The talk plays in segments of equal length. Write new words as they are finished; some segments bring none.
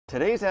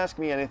Today's Ask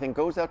Me Anything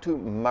goes out to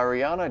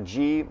Mariana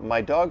G.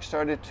 My dog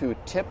started to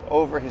tip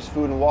over his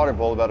food and water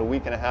bowl about a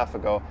week and a half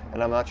ago,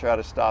 and I'm not sure how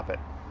to stop it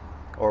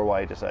or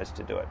why he decides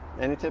to do it.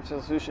 Any tips or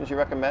solutions you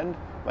recommend?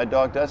 My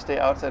dog does stay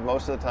outside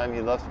most of the time.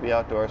 He loves to be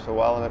outdoors, so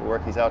while I'm at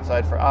work, he's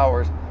outside for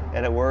hours,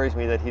 and it worries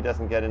me that he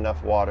doesn't get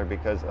enough water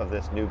because of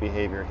this new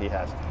behavior he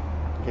has.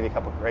 I'll give you a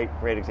couple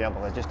great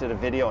examples. I just did a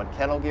video on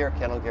kennel gear.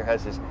 Kennel gear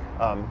has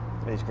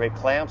these great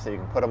clamps that you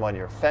can put them on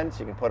your fence,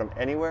 you can put them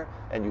anywhere,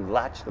 and you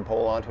latch the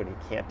pole onto it and you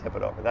can't tip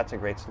it over. That's a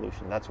great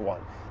solution. That's one.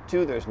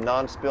 Two, there's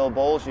non-spill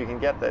bowls you can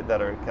get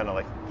that are kind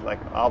of like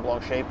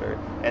oblong shaped,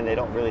 and they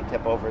don't really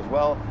tip over as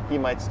well. He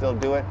might still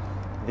do it.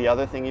 The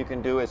other thing you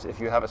can do is if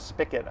you have a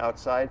spigot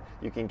outside,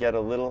 you can get a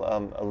little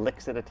a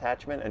Lixit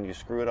attachment and you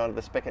screw it onto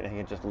the spigot and he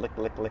can just lick,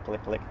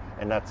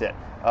 and that's it.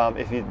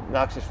 If he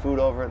knocks his food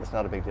over, that's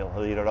not a big deal.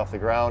 He'll eat it off the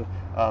ground.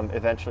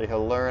 Eventually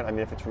he'll learn. I mean,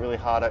 if it's really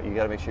hot out, you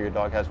got to make sure your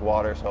dog has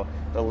water, so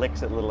the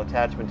Lixit little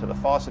attachment to the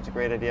faucet's a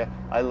great idea.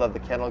 I love the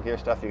kennel gear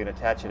stuff. You can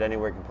attach it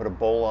anywhere. You can put a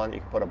bowl on, you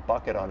can put a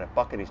bucket on it.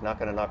 Bucket he's not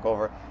going to knock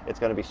over. It's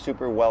going to be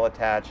super well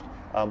attached.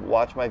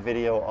 Watch my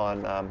video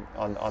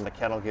on the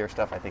kennel gear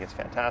stuff. I think it's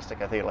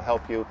fantastic. I think it'll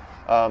help you.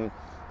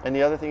 And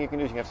the other thing you can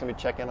do is you can have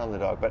somebody check in on the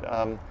dog, but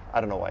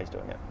I don't know why he's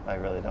doing it. I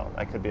really don't.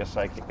 I could be a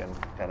psychic and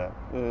kind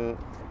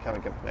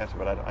of give an answer,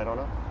 but I don't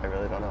know. I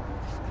really don't know.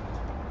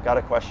 Got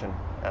a question?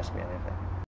 Ask me anything.